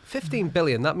 But 15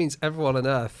 billion, that means everyone on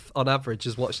Earth, on average,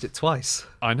 has watched it twice.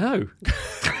 I know.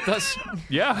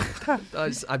 Yeah.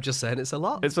 I'm just saying it's a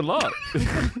lot. It's a lot.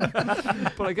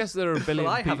 But I guess there are a billion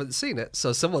Well, I haven't seen it,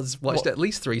 so someone's watched it at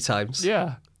least 3 times.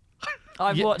 Yeah.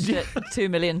 I've watched it 2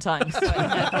 million times. So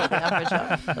average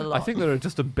up a lot. I think there are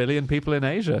just a billion people in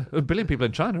Asia. A billion people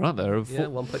in China, aren't there? Yeah,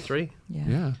 1.3.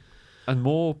 Yeah. And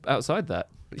more outside that.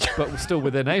 But still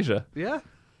within Asia. Yeah.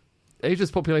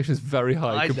 Asia's population is very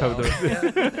high I compared know.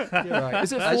 to Yeah. You're right.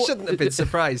 Is it I four- shouldn't have been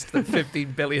surprised that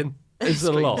 15 billion. It's a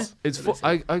streams. lot. It's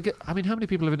I mean, how many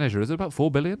people live in Asia? Is it about 4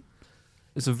 billion?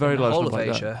 It's a very large Whole number of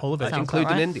like Asia. Whole of Asia. Sounds Including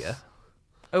about right. India.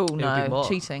 Oh be no, more.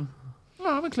 cheating. that. No,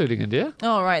 I'm including India.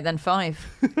 All right, then 5.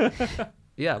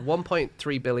 Yeah,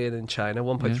 1.3 billion in China,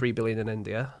 1.3 billion in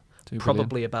India, 2 billion.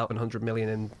 probably about 100 million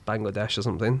in Bangladesh or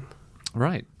something.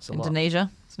 Right. It's a lot.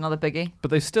 Indonesia, it's another biggie. But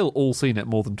they've still all seen it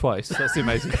more than twice. That's the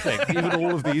amazing thing. Even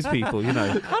all of these people, you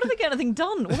know. How do they get anything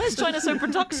done? Why is China so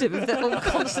productive if they're all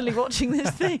constantly watching this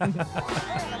thing?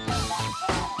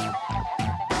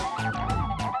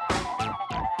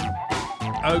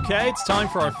 Okay, it's time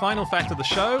for our final fact of the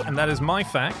show, and that is my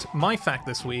fact. My fact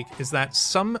this week is that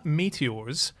some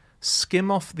meteors skim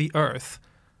off the Earth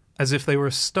as if they were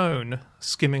a stone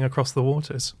skimming across the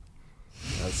waters.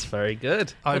 That's very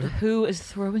good. But who is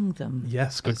throwing them?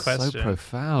 Yes, good It's question. so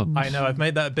profound. I know, I've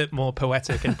made that a bit more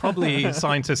poetic, and probably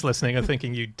scientists listening are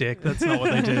thinking, you dick, that's not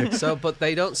what they do. So, but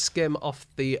they don't skim off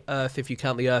the Earth if you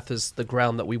count the Earth as the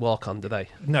ground that we walk on, do they?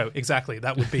 No, exactly.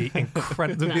 That would be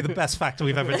incredible. That would be the best fact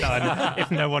we've ever done if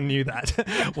no one knew that.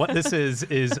 What this is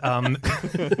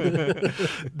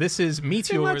this is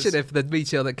meteors. Imagine if the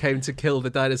meteor that came to kill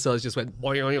the dinosaurs just went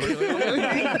boing, boing, boing,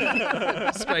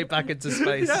 boing, straight back into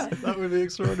space. Yeah, that would be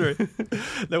extraordinary.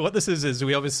 No, what this is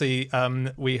we obviously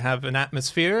we have an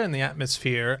atmosphere, and the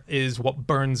atmosphere is what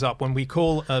burns up. When we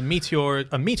call a meteor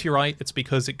a meteorite, it's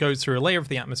because it goes through a layer of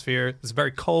the atmosphere. It's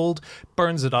very cold,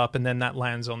 burns it up, and then that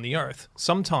lands on the Earth.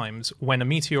 Sometimes when a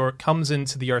meteor comes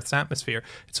into the Earth's atmosphere,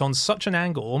 it's on such an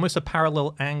angle, almost a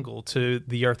parallel angle to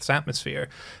the Earth's atmosphere,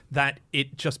 that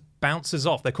it just bounces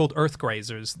off. They're called earth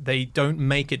grazers. They don't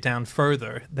make it down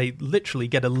further. They literally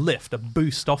get a lift, a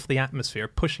boost off the atmosphere,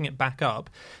 pushing it back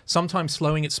up, sometimes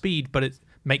slowing its speed, but it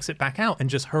makes it back out and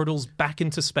just hurtles back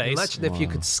into space. Imagine if you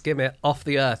could skim it off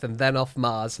the Earth and then off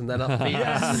Mars and then off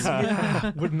Venus.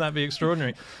 Yeah, wouldn't that be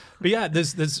extraordinary? But yeah,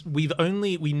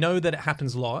 we know that it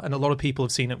happens a lot, and a lot of people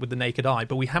have seen it with the naked eye,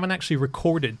 but we haven't actually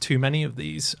recorded too many of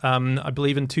these. I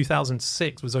believe in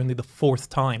 2006 was only the 4th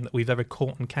time that we've ever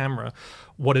caught on camera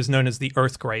what is known as the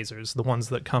earth grazers, the ones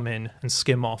that come in and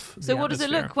skim off. So what does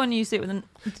it look when you see it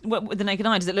with the naked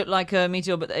eye? Does it look like a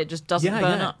meteor, but it just doesn't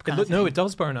burn up? No, it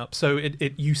does burn up. So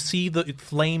you see the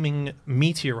flaming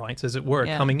meteorite, as it were,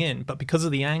 coming in, but because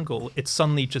of the angle, it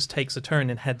suddenly just takes a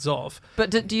turn and heads off. But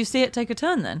do you see it take a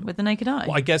turn then with the naked eye?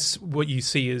 Well, I guess what you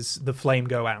see is the flame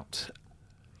go out.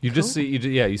 You just see,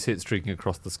 you see it streaking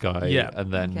across the sky,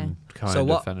 and then kind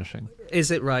of vanishing. Is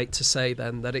it right to say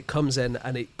then that it comes in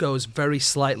and it goes very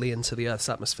slightly into the Earth's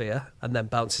atmosphere and then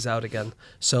bounces out again?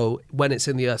 So when it's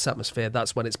in the Earth's atmosphere,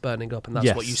 that's when it's burning up, and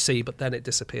that's what you see, but then it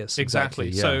disappears. Exactly.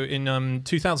 Yeah. So in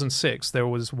 2006, there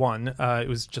was one.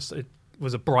 It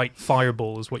was a bright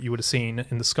fireball, is what you would have seen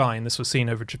in the sky, and this was seen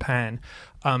over Japan.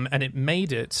 And it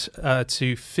made it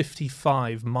to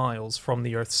 55 miles from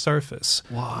the Earth's surface.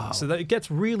 Wow. So that it gets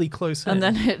really close in. And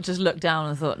then it just looked down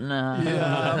and thought, no.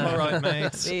 Yeah, I'm all right,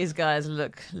 mate. These guys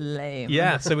look lame.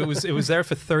 Yeah, so it was there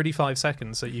for 35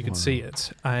 seconds so you could see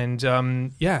it. And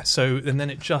and then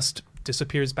it just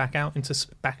disappears back into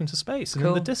space. And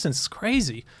in the distance, it's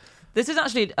crazy. This is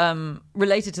actually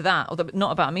related to that, although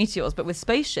not about meteors, but with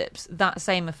spaceships, that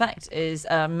same effect is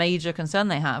a major concern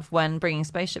they have when bringing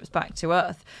spaceships back to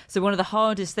Earth. So one of the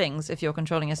hardest things if you're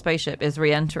controlling a spaceship is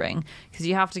re-entering, because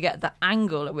you have to get the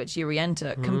angle at which you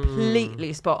re-enter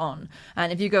completely spot on.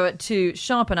 And if you go at too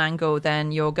sharp an angle,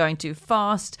 then you're going too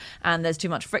fast and there's too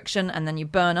much friction and then you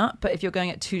burn up. But if you're going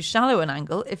at too shallow an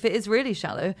angle, if it is really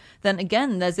shallow, then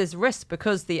again, there's this risk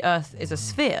because the Earth is a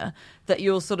sphere that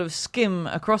you'll sort of skim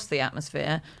across the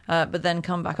atmosphere, but then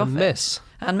come back off miss.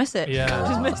 And miss it. Yeah.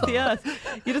 Just miss the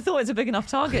Earth. You'd have thought it's a big enough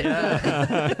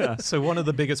target. So one of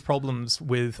the biggest problems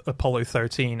with Apollo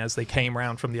 13 as they came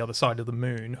around from the other side of the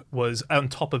moon was, on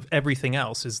top of everything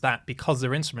else, is that because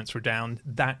their instruments were down,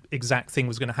 that exact thing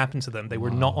was going to happen to them. They were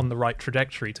not on the right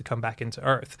trajectory to come back into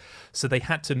Earth. So they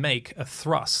had to make a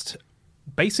thrust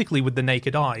basically with the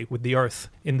naked eye, with the Earth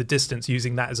in the distance,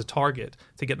 using that as a target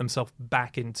to get themselves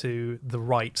back into the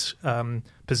right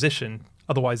position.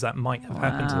 Otherwise, that might have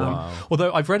happened to them.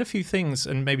 Although I've read a few things,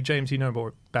 and maybe, James, you know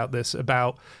more about this,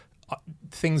 about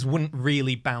things wouldn't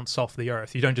really bounce off the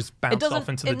Earth. You don't just bounce off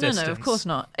into the distance. No, of course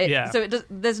not. So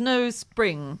there's no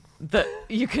spring that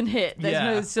you can hit. There's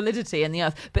no solidity in the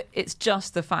Earth. But it's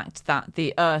just the fact that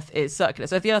the Earth is circular.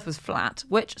 So if the Earth was flat,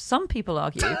 which some people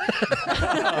argue...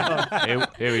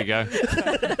 Here we go.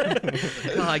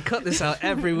 God, I cut this out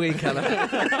every week, Anna.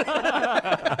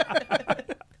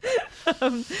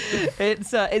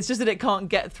 It's just that it can't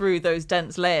get through those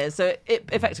dense layers. So it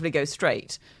effectively goes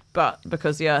straight. But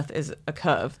because the Earth is a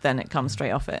curve, then it comes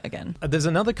straight off it again. There's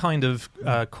another kind of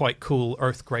quite cool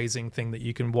Earth grazing thing that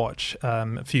you can watch.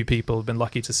 A few people have been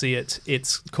lucky to see it.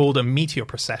 It's called a meteor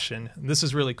procession. This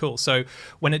is really cool. So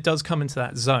when it does come into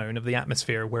that zone of the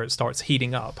atmosphere where it starts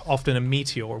heating up, often a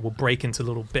meteor will break into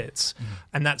little bits.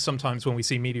 And that's sometimes when we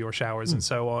see meteor showers and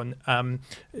so on.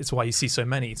 It's why you see so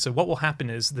many. So what will happen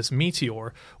is this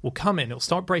meteor will come in, it'll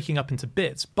start breaking up into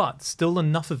bits, but still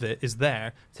enough of it is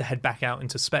there to head back out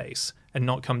into space and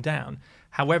not come down.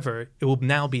 However, it will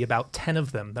now be about 10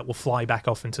 of them that will fly back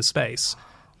off into space.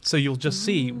 So you'll just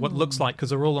see what looks like, because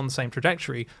they're all on the same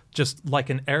trajectory, just like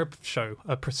an air show,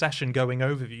 a procession going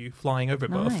over you, flying over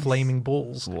it, but of flaming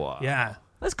balls. Wow. Yeah.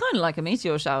 It's kind of like a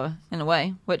meteor shower in a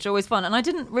way, which is always fun. And I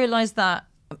didn't realise that.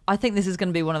 I think this is going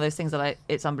to be one of those things that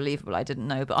it's unbelievable I didn't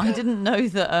know, but I didn't know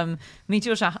that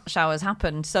meteor showers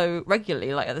happened so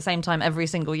regularly, like at the same time every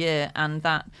single year, and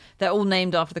that they're all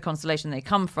named after the constellation they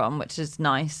come from, which is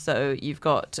nice. So you've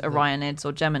got Orionids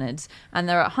or Geminids, and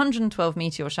there are 112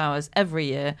 meteor showers every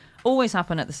year, always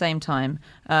happen at the same time,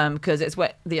 because it's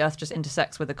where the Earth just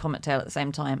intersects with the comet tail at the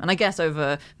same time. And I guess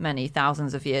over many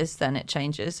thousands of years, then it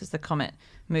changes as the comet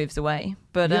moves away.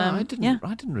 But I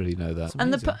didn't really know that.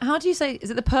 And how do you say, is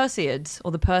it the Perseids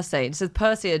or the Perseids? So the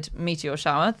Perseid meteor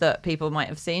shower that people might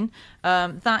have seen,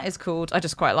 that is called, I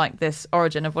just quite like this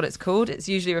origin of what it's called. It's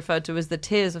usually referred to as the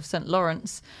Tears of St.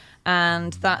 Lawrence.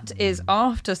 And that is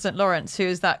after St. Lawrence, who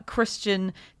is that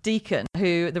Christian deacon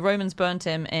who the Romans burnt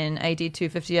him in AD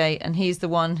 258, and he's the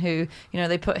one who,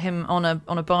 they put him on a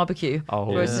barbecue,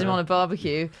 roasted him on a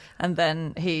barbecue, and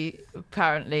then he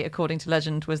apparently, according to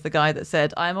legend, was the guy that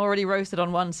said, "I am already roasted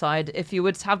on one side. If you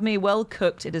would have me well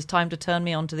cooked, it is time to turn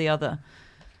me on to the other."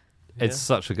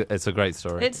 It's it's a great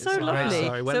story. It's so lovely.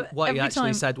 Sorry, So what he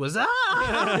actually said was, Well,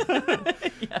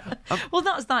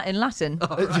 that's that in Latin.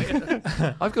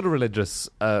 I've got a religious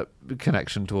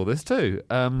connection to all this too.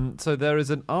 So there is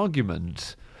an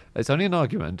argument. It's only an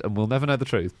argument, and we'll never know the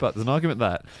truth, but there's an argument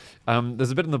that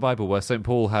there's a bit in the Bible where St.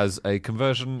 Paul has a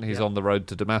conversion. He's on the road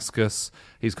to Damascus.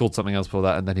 He's called something else before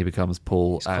that, and then he becomes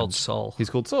Paul. He's called Saul. He's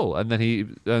called Saul, and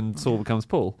then Saul becomes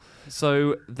Paul.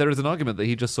 So there is an argument that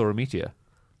he just saw a meteor.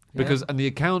 Because and the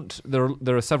account, there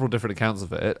are several different accounts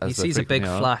of it. He sees a big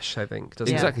flash, I think, doesn't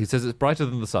he? Exactly. He says it's brighter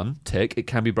than the sun. Tick. It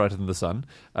can be brighter than the sun.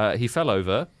 He fell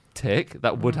over. Tick.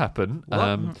 That would happen.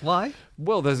 Why?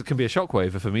 Well, there can be a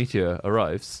shockwave if a meteor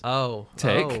arrives. Oh.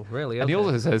 Tick. Oh, really? Okay. And he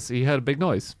also says he heard a big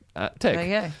noise. Tick. There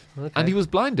you go. Okay. And he was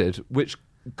blinded, which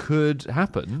could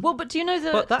happen. Well, but do you know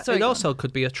that... But it also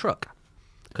could be a truck.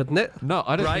 Couldn't it? No,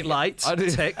 I don't. Bright light,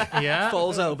 tick,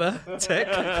 falls over, tick,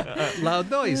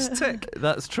 loud noise, tick.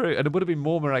 That's true, and it would have been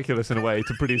more miraculous in a way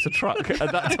to produce a truck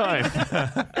at that time.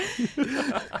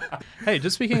 Hey,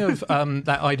 just speaking of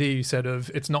that idea you said of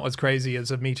it's not as crazy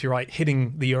as a meteorite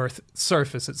hitting the Earth's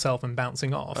surface itself and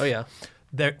bouncing off. Oh, yeah.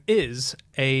 There is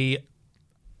a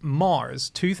Mars,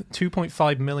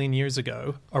 2.5 million years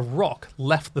ago, a rock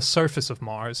left the surface of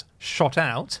Mars, shot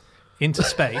out into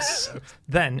space.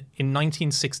 Then, in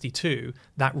 1962,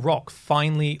 that rock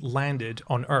finally landed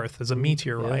on Earth as a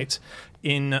meteorite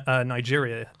in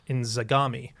Nigeria, in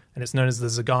Zagami, and it's known as the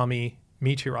Zagami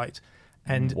meteorite.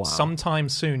 And Wow. sometime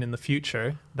soon in the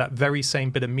future, that very same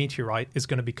bit of meteorite is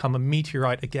going to become a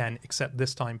meteorite again, except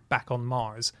this time back on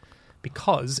Mars.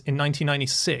 Because in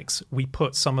 1996, we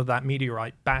put some of that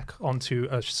meteorite back onto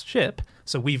a ship.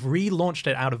 So we've relaunched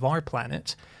it out of our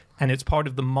planet, and it's part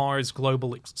of the Mars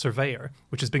Global Surveyor,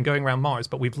 which has been going around Mars,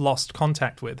 but we've lost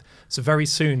contact with. So very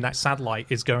soon, that satellite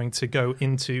is going to go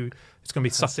into... It's going to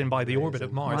be sucked in by the orbit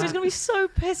of Mars. So he's going to be so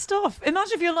pissed off.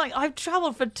 Imagine if you're like, I've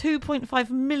travelled for 2.5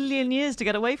 million years to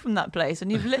get away from that place,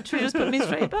 and you've literally just put me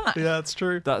straight back. Yeah, it's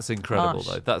true. That's incredible,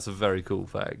 Gosh. though. That's a very cool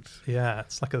fact. Yeah,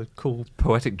 it's like a cool...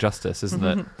 Poetic justice, isn't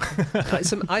it?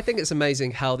 I think it's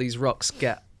amazing how these rocks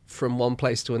get from one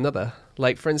place to another.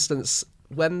 Like, for instance,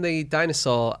 when the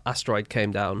dinosaur asteroid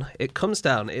came down, it comes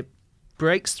down, it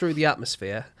breaks through the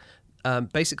atmosphere,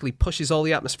 basically pushes all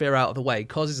the atmosphere out of the way,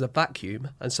 causes a vacuum,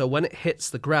 and so when it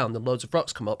hits the ground and loads of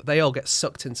rocks come up, they all get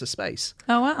sucked into space.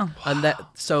 Oh, wow. And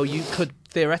so you could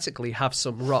theoretically have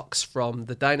some rocks from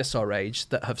the dinosaur age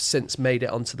that have since made it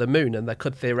onto the moon, and there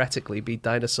could theoretically be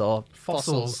dinosaur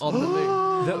fossils on the moon.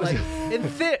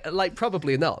 Like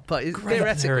probably not, but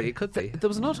theoretically it could be. There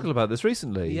was an article about this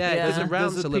recently. Yeah, Yeah. it was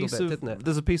around There's a little piece bit, of- didn't it?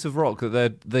 There's a piece of rock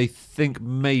that they think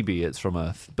maybe it's from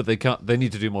Earth, but they can't. They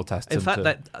need to do more tests. In fact, to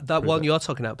that prove one it. you're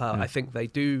talking about, I think they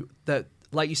do that.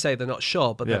 Like you say, they're not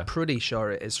sure, but Yeah. they're pretty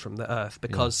sure it is from the Earth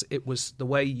because it was the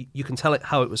way you can tell it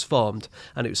how it was formed,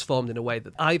 and it was formed in a way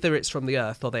that either it's from the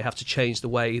Earth or they have to change the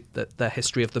way that the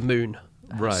history of the moon.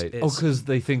 Right. is. Oh, because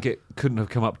they think it couldn't have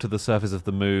come up to the surface of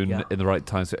the moon Yeah. in the right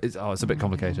time. So it's a bit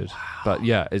complicated. But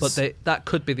yeah, it's. But that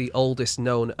could be the oldest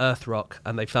known Earth rock,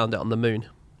 and they found it on the moon.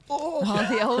 Oh,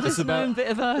 the oldest about- known bit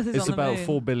of Earth is it's on the about moon.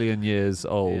 4 billion years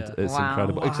old. Yeah. It's Wow.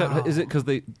 incredible. Except, is it because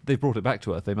they brought it back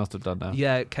to Earth? They must have done now.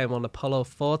 Yeah, it came on Apollo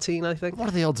 14, I think. What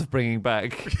are the odds of bringing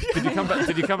back? Did you come back?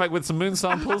 Did you come back with some moon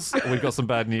samples? We've got some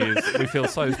bad news. We feel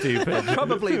so stupid.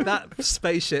 Probably that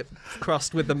spaceship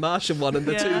crossed with the Martian one, and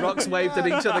the two Yeah. rocks waved at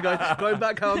each other, going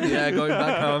back home. Yeah, going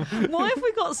back home. Why have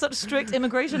we got such strict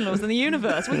immigration laws in the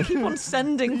universe? We keep on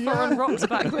sending foreign rocks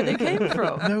back where they came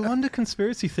from. No wonder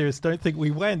conspiracy theorists don't think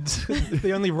we went.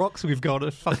 The only rocks we've got are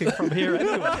fucking from here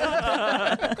anyway.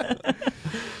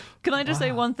 Can I just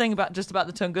say one thing about the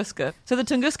Tunguska? So the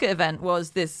Tunguska event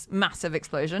was this massive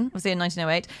explosion, obviously in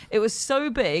 1908. It was so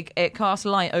big it cast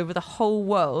light over the whole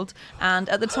world, and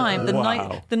at the time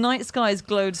the night skies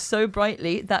glowed so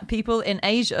brightly that people in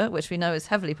Asia, which we know is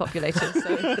heavily populated,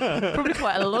 so probably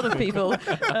quite a lot of people,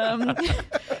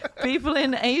 people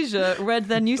in Asia read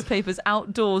their newspapers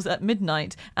outdoors at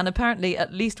midnight, and apparently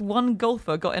at least one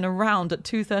golfer got in a round at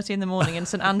 2:30 in the morning in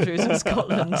St Andrews in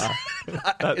Scotland.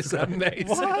 It's amazing.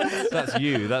 That's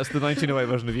you. That's the 1908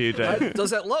 version of you, Jay.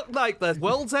 Does it look like the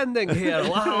world's ending here?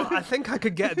 Wow, I think I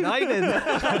could get 9 in.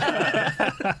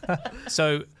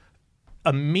 So,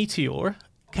 a meteor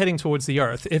heading towards the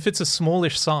Earth, if it's a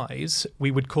smallish size,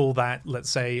 we would call that, let's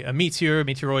say, a meteor,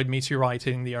 meteoroid, meteorite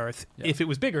hitting the Earth. Yeah. If it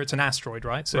was bigger, it's an asteroid,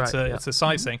 right? So Right, it's a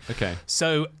size thing. Okay.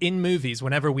 So in movies,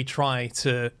 whenever we try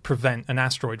to prevent an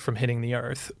asteroid from hitting the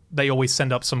Earth, they always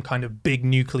send up some kind of big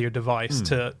nuclear device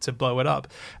to blow it up.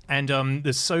 And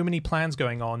there's so many plans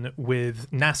going on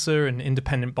with NASA and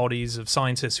independent bodies of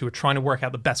scientists who are trying to work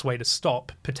out the best way to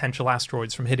stop potential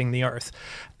asteroids from hitting the Earth.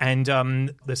 And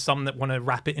there's some that want to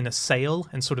wrap it in a sail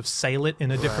and sort of sail it in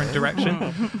a different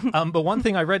direction. But one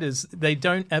thing I read is they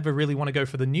don't ever really want to go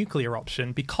for the nuclear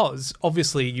option because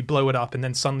obviously you blow it up and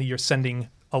then suddenly you're sending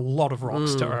a lot of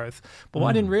rocks to Earth. But what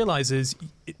I didn't realize is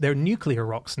they're nuclear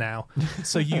rocks now.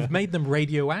 So you've made them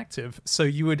radioactive. So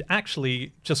you would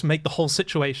actually just make the whole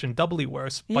situation doubly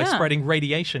worse by Yeah. spreading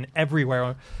radiation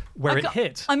everywhere where it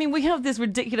hit. I mean, we have this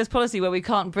ridiculous policy where we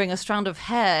can't bring a strand of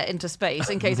hair into space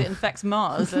in case it infects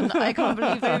Mars, and I can't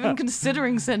believe they're even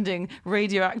considering sending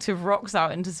radioactive rocks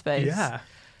out into space. Yeah.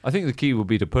 I think the key would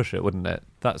be to push it, wouldn't it?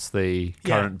 That's the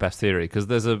current best theory because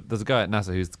there's a guy at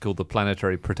NASA who's called the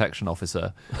Planetary Protection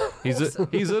Officer. He's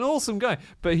an awesome guy,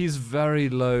 but he's very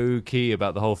low key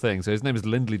about the whole thing. So his name is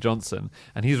Lindley Johnson,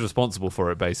 and he's responsible for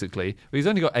it basically. But he's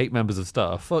only got 8 members of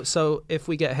staff. Well, so if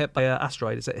we get hit by an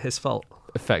asteroid, is it his fault?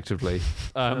 Effectively,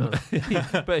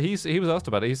 but he was asked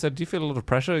about it. He said, "Do you feel a lot of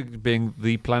pressure being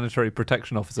the Planetary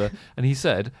Protection Officer?" And he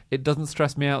said, "It doesn't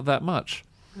stress me out that much."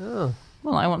 Oh.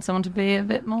 Well, I want someone to be a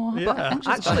bit more anxious about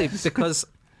Actually, it. because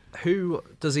who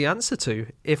does he answer to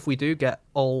if we do get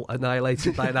all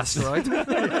annihilated by an asteroid?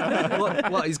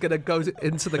 what he's going to go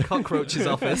into the cockroach's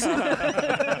office?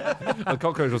 The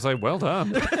cockroach will say, "Well done.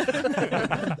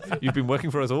 You've been working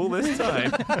for us all this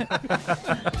time."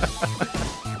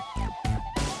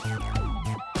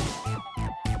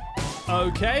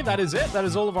 Okay, that is it. That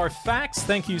is all of our facts.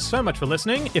 Thank you so much for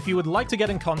listening. If you would like to get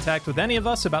in contact with any of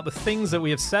us about the things that we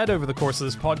have said over the course of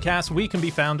this podcast, we can be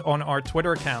found on our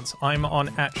Twitter accounts. I'm on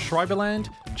 @Schreiberland,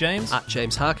 James,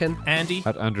 @James Harkin, Andy,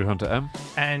 @Andrew Hunter M,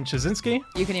 and Chazinski.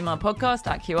 You can email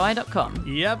podcast@qi.com.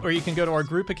 Yep, or you can go to our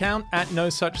group account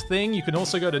 @NoSuchThing. You can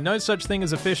also go to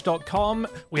nosuchthingasafish.com.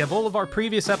 We have all of our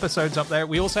previous episodes up there.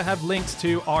 We also have links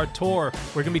to our tour.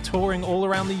 We're going to be touring all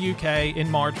around the UK in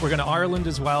March. We're going to Ireland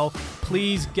as well.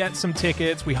 Please get some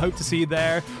tickets. We hope to see you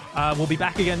there. We'll be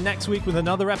back again next week with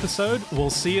another episode. We'll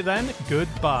see you then.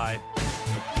 Goodbye.